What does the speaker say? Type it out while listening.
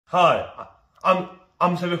Hi,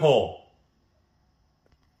 I'm Sebbie Hall.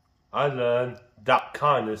 I learned that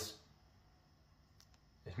kindness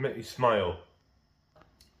is make you smile.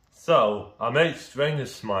 So I make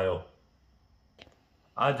strangers smile.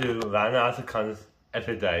 I do an act of kindness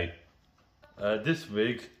every day. This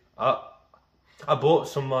week I bought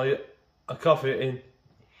somebody a coffee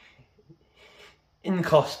in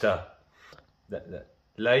Costa.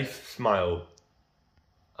 Life smile.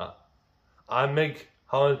 I make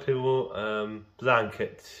hard people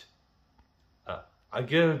blankets. I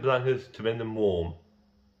give blankets to make them warm.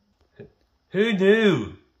 Who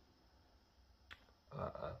knew?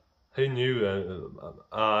 Who knew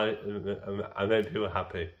I made people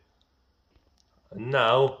happy? And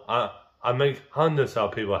now I make hundreds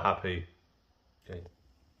of people happy. Okay.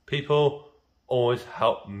 People always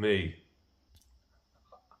help me.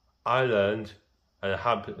 I learned to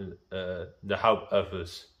help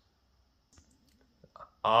others.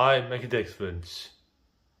 I make a difference.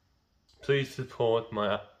 Please support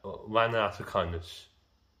my one act of kindness.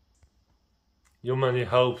 Your money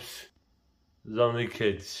helps lonely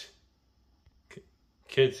kids.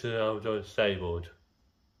 Kids who are disabled.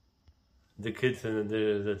 The kids and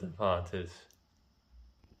the departed.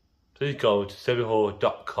 Please go to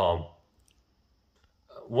sebbiehall.com.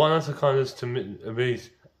 One act of kindness to me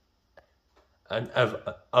and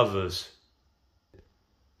others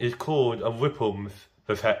is called a ripple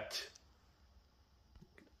effect.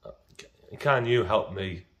 Can you help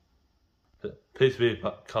me? Please be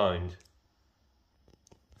kind.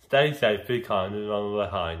 Stay safe, be kind, and run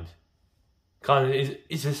behind. Kindness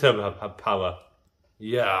is a superpower.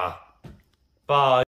 Yeah. Bye.